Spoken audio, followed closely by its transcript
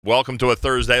Welcome to a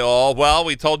Thursday, all. Well,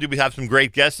 we told you we have some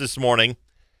great guests this morning,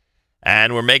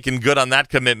 and we're making good on that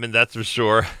commitment, that's for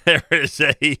sure.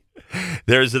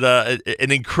 There's an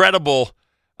incredible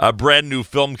brand new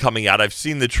film coming out. I've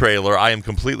seen the trailer. I am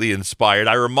completely inspired.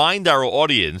 I remind our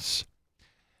audience,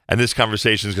 and this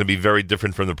conversation is going to be very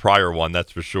different from the prior one,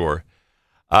 that's for sure.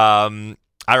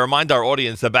 I remind our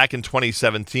audience that back in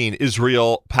 2017,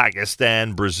 Israel,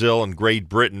 Pakistan, Brazil, and Great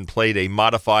Britain played a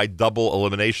modified double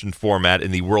elimination format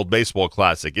in the World Baseball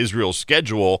Classic. Israel's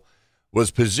schedule was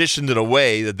positioned in a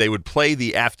way that they would play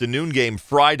the afternoon game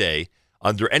Friday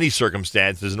under any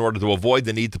circumstances in order to avoid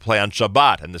the need to play on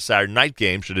Shabbat. And the Saturday night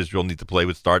game, should Israel need to play,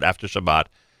 would start after Shabbat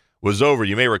was over.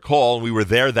 You may recall we were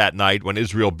there that night when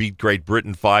Israel beat Great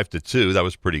Britain 5-2. That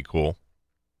was pretty cool.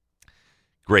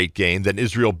 Great game. Then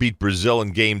Israel beat Brazil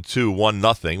in Game 2,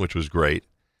 1-0, which was great.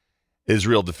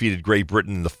 Israel defeated Great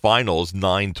Britain in the finals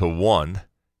 9-1.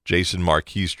 Jason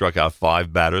Marquis struck out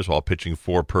 5 batters while pitching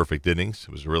 4 perfect innings.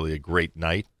 It was really a great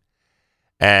night.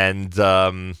 And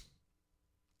then,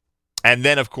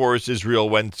 of course, Israel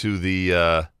went to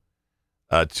the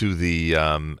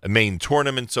main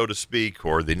tournament, so to speak,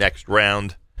 or the next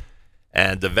round.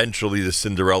 And eventually the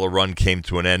Cinderella run came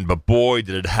to an end. But boy,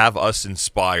 did it have us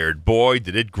inspired. Boy,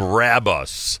 did it grab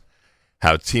us.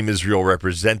 How Team Israel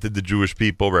represented the Jewish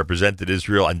people, represented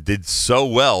Israel, and did so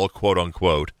well, quote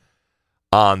unquote,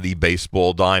 on the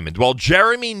baseball diamond. Well,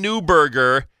 Jeremy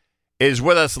Neuberger is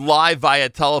with us live via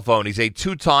telephone. He's a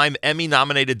 2-time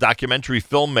Emmy-nominated documentary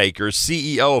filmmaker,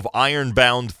 CEO of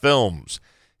Ironbound Films.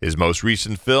 His most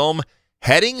recent film,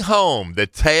 Heading Home, The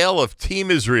Tale of Team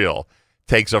Israel,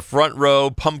 takes a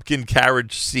front-row pumpkin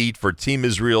carriage seat for Team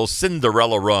Israel's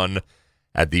Cinderella run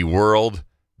at the World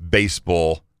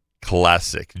Baseball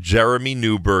Classic. Jeremy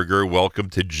Neuberger, welcome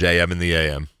to JM in the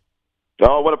AM.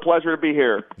 Oh, what a pleasure to be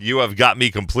here. You have got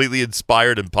me completely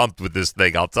inspired and pumped with this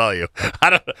thing, I'll tell you. I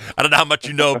don't know how much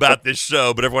you know about this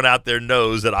show, but everyone out there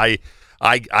knows that I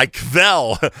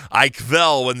quell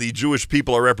when the Jewish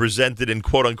people are represented in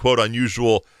quote-unquote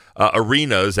unusual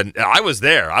arenas, and I was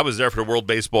there for the World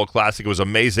Baseball Classic. It was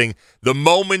amazing. The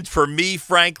moment for me,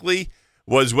 frankly,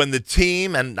 was when the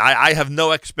team, and I have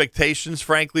no expectations,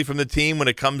 frankly, from the team when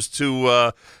it comes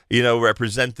to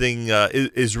representing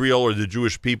Israel or the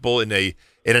Jewish people in an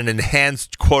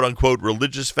enhanced quote unquote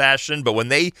religious fashion, but when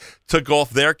they took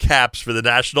off their caps for the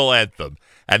national anthem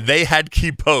and they had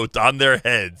kippot on their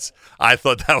heads, I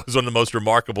thought that was one of the most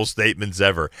remarkable statements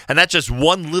ever. And that's just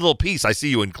one little piece. I see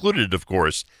you included it, of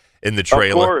course, in the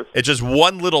trailer. Of course. It's just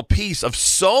one little piece of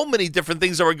so many different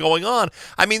things that were going on.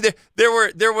 I mean, there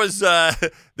were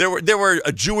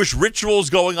Jewish rituals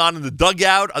going on in the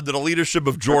dugout under the leadership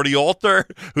of Jordy Alter,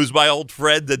 who's my old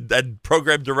friend and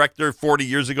program director 40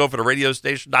 years ago for the radio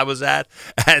station I was at.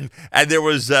 And there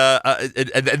was and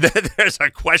then there's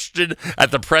a question at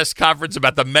the press conference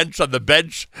about the mensch on the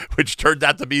bench, which turned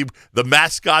out to be the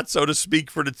mascot, so to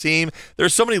speak, for the team.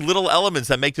 There's so many little elements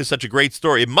that make this such a great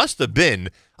story. It must have been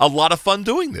a lot of fun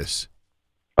doing this.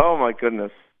 Oh, my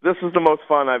goodness. This is the most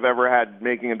fun I've ever had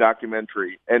making a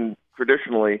documentary. And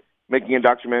traditionally, making a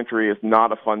documentary is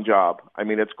not a fun job. I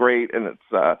mean, it's great and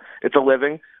it's a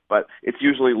living, but it's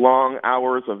usually long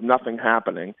hours of nothing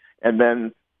happening. And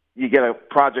then you get a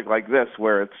project like this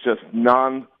where it's just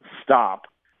nonstop.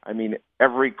 I mean,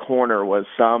 every corner was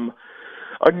some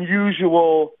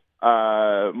unusual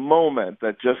moment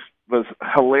that just was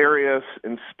hilarious,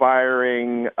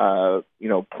 inspiring,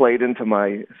 played into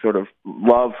my sort of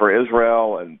love for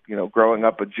Israel and, growing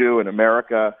up a Jew in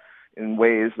America in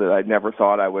ways that I never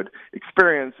thought I would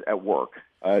experience at work.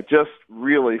 Just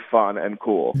really fun and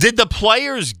cool. Did the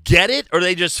players get it, or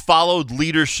they just followed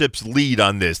leadership's lead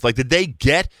on this? Like, did they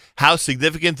get how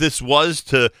significant this was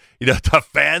to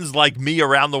fans like me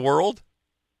around the world?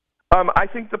 I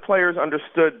think the players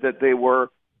understood that they were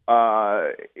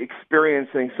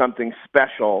experiencing something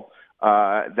special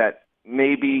that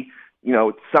maybe,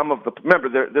 some of the... Remember,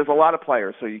 there's a lot of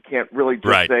players, so you can't really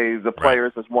just say the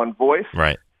players as one voice.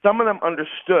 Right. Some of them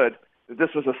understood that this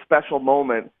was a special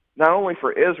moment, not only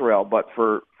for Israel, but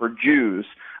for Jews,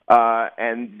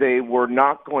 and they were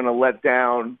not going to let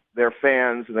down their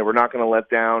fans, and they were not going to let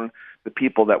down the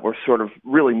people that were sort of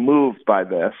really moved by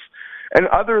this. And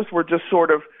others were just sort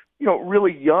of,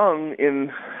 really young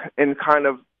in kind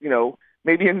of,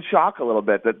 maybe in shock a little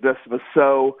bit that this was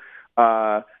so,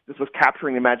 this was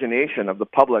capturing the imagination of the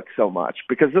public so much,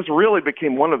 because this really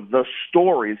became one of the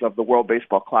stories of the World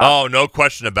Baseball Classic. Oh, no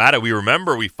question about it. We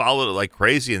remember we followed it like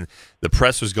crazy, and The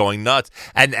press was going nuts,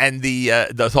 and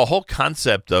the whole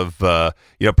concept of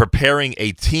preparing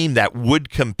a team that would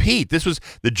compete. This was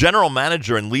the general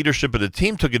manager and leadership of the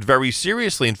team took it very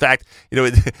seriously. In fact,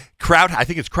 I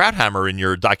think it's Krauthammer in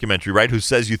your documentary, right? Who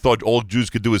says you thought all Jews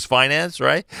could do is finance,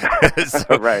 right?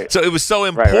 Right. So it was so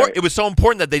important. Right. It was so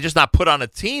important that they just not put a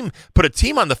team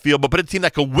on the field, but put a team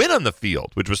that could win on the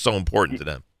field, which was so important to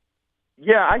them.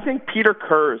 Yeah, I think Peter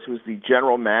Kurz, who's the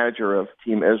general manager of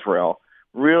Team Israel,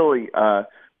 really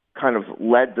kind of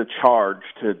led the charge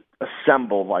to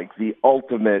assemble like the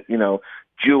ultimate,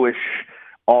 Jewish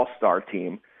all-star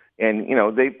team. And,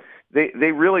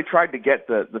 they really tried to get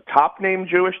the top name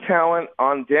Jewish talent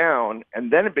on down,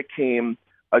 and then it became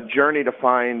a journey to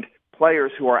find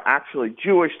players who are actually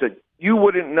Jewish that you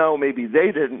wouldn't know, maybe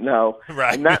they didn't know.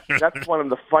 Right. And that's one of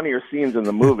the funnier scenes in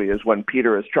the movie is when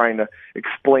Peter is trying to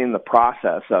explain the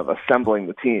process of assembling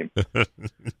the team.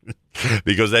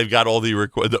 Because they've got all the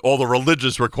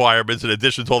religious requirements in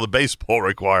addition to all the baseball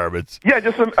requirements. Yeah,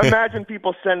 just imagine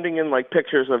people sending in like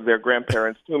pictures of their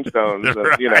grandparents' tombstones,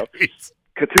 Right.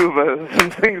 ketubas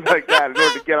and things like that in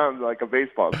order to get on like a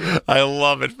baseball team. I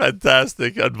love it.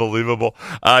 Fantastic. Unbelievable.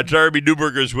 Jeremy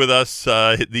Newberger's with us.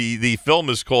 The film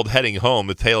is called Heading Home,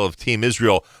 The Tale of Team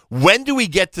Israel. When do we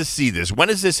get to see this? When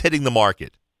is this hitting the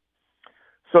market?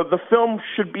 So the film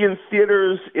should be in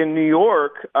theaters in New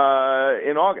York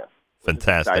in August.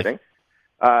 Fantastic.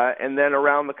 And then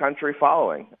around the country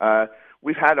following.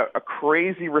 We've had a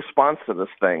crazy response to this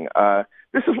thing.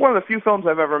 This is one of the few films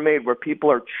I've ever made where people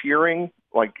are cheering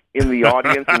like in the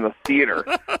audience in the theater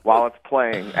while it's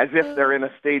playing, as if they're in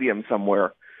a stadium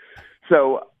somewhere.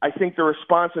 So I think the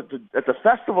response at the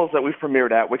festivals that we've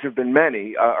premiered at, which have been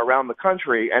many around the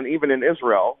country, and even in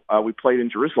Israel, we played in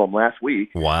Jerusalem last week.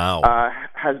 Wow,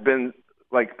 has been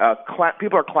like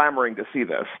people are clamoring to see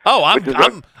this. Oh,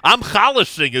 I'm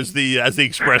chalishing as the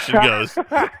expression goes.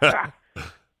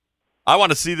 I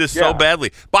want to see this so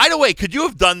badly. By the way, could you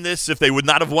have done this if they would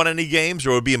not have won any games,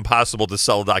 or it would be impossible to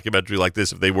sell a documentary like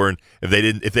this if they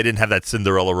didn't have that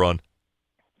Cinderella run?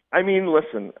 I mean,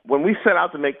 listen, when we set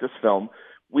out to make this film,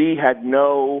 we had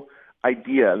no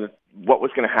idea that what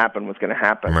was going to happen was going to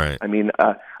happen. Right. I mean,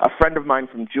 a friend of mine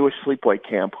from Jewish Sleepaway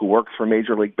Camp who works for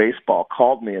Major League Baseball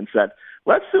called me and said,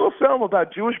 let's do a film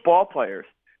about Jewish ball players.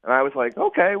 And I was like,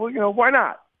 okay, well, why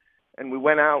not? And we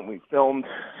went out and we filmed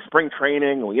spring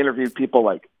training and we interviewed people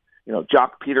like,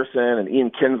 Jock Peterson and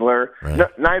Ian Kinsler. Right.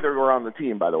 Neither were on the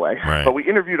team, by the way. Right. But we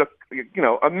interviewed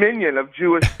a minion of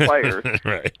Jewish players,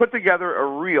 right. Put together a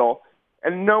reel,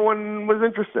 and no one was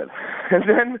interested. And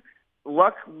then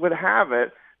luck would have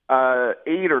it, 8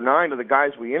 or 9 of the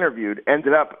guys we interviewed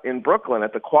ended up in Brooklyn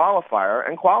at the qualifier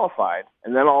and qualified.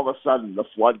 And then all of a sudden the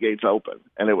floodgates opened.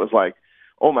 And it was like,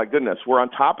 oh my goodness, we're on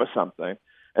top of something.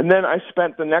 And then I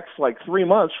spent the next 3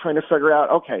 months trying to figure out,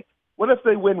 okay, what if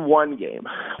they win 1 game?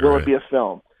 Will it be a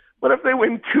film? What if they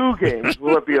win 2 games?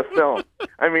 Will it be a film?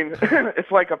 I mean,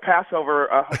 it's like a Passover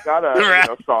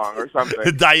Haggadah song or something.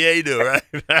 Dayenu,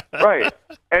 right? Right.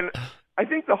 And I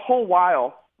think the whole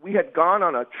while we had gone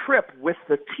on a trip with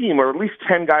the team, or at least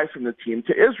 10 guys from the team,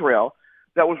 to Israel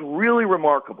that was really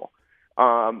remarkable.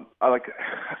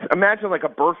 Imagine like a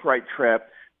birthright trip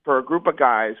for a group of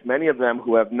guys, many of them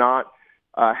who have not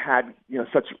had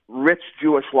such rich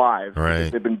Jewish lives. Right.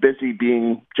 They've been busy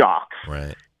being jocks.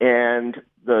 Right. And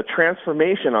the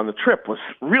transformation on the trip was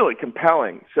really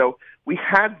compelling. So we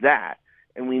had that,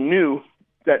 and we knew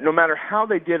that no matter how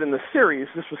they did in the series,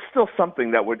 this was still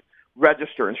something that would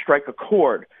register and strike a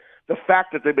chord. The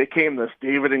fact that they became this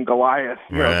David and Goliath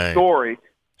story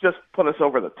just put us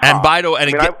over the top. And by the way,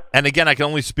 again, I can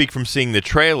only speak from seeing the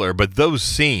trailer, but those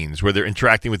scenes where they're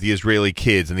interacting with the Israeli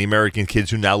kids and the American kids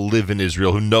who now live in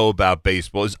Israel, who know about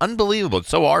baseball, is unbelievable. It's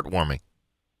so heartwarming.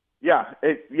 Yeah,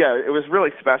 it was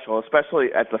really special,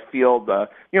 especially at the field.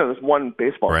 There's one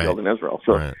baseball field in Israel,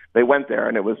 so they went there,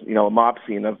 and it was a mob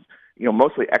scene of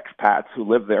mostly expats who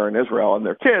live there in Israel and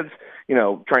their kids,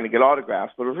 trying to get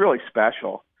autographs. But it was really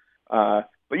special.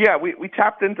 But yeah, we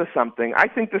tapped into something. I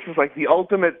think this is like the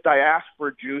ultimate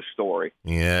diaspora Jew story.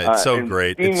 Yeah, it's so and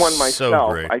great. Being it's one myself, so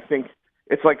great. I think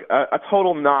it's like a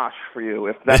total nosh for you.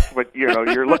 If that's what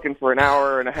you're looking for, an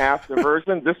hour and a half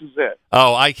diversion, this is it.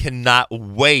 Oh, I cannot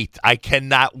wait. I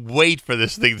cannot wait for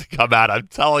this thing to come out. I'm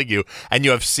telling you. And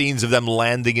you have scenes of them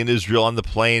landing in Israel on the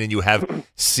plane, and you have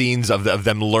scenes of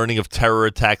them learning of terror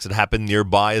attacks that happen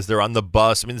nearby as they're on the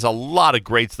bus. I mean, there's a lot of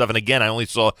great stuff. And again, I only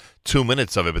saw 2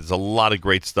 minutes of it, but there's a lot of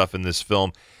great stuff in this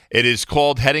film. It is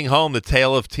called Heading Home, The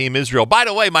Tale of Team Israel. By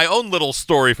the way, my own little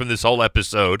story from this whole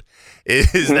episode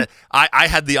is that I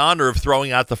had the honor of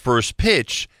throwing out the first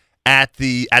pitch, at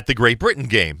the Great Britain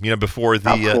game, before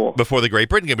the Great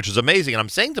Britain game, which was amazing. And I'm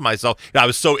saying to myself, I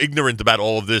was so ignorant about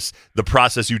all of this, the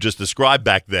process you just described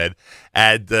back then,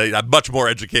 and I'm much more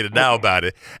educated now about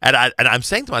it. And I'm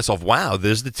saying to myself, wow,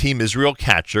 there's the Team Israel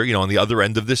catcher, on the other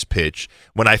end of this pitch.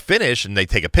 When I finish and they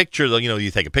take a picture,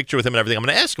 you take a picture with him and everything, I'm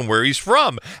going to ask him where he's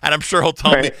from, and I'm sure he'll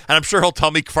tell me. And I'm sure he'll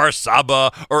tell me Kfar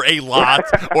Saba or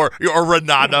Eilat or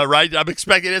Renana, right? I'm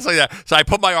expecting it's like that. So I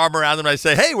put my arm around him and I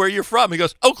say, hey, where are you from? He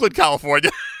goes, Oakland, California.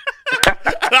 and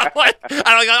I'm like,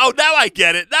 oh, now I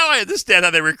get it. Now I understand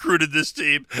how they recruited this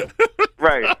team.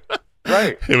 Right.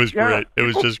 It was great. It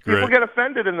was just great. People get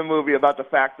offended in the movie about the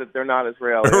fact that they're not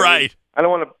Israeli. Right. I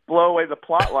don't want to blow away the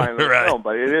plot line of the Right. film,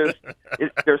 but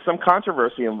there's some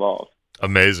controversy involved.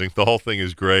 Amazing. The whole thing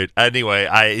is great. Anyway,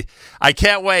 I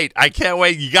can't wait.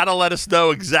 You got to let us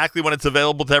know exactly when it's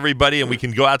available to everybody, and we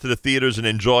can go out to the theaters and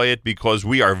enjoy it, because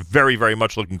we are very, very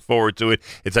much looking forward to it.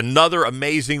 It's another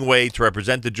amazing way to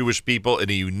represent the Jewish people in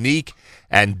a unique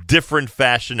and different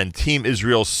fashion, and Team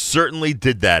Israel certainly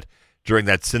did that during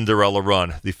that Cinderella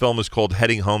run. The film is called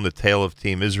Heading Home, The Tale of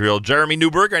Team Israel. Jeremy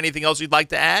Newberger, anything else you'd like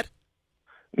to add?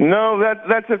 No,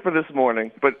 that's it for this morning.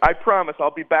 But I promise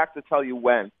I'll be back to tell you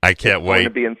when. I can't wait. It's going to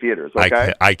be in theaters,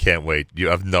 okay? I can't wait. You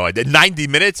have no idea. 90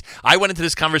 minutes? I went into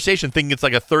this conversation thinking it's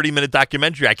like a 30-minute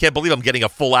documentary. I can't believe I'm getting a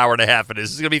full hour and a half of this.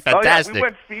 This is going to be fantastic. Oh, yeah, we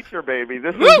went feature, baby.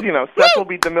 This is, Cecil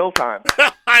B. DeMille time.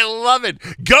 I love it.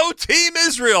 Go Team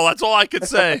Israel. That's all I can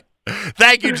say.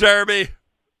 Thank you, Jeremy.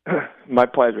 My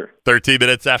pleasure. 13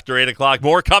 minutes after 8 o'clock.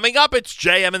 More coming up. It's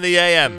JM in the AM.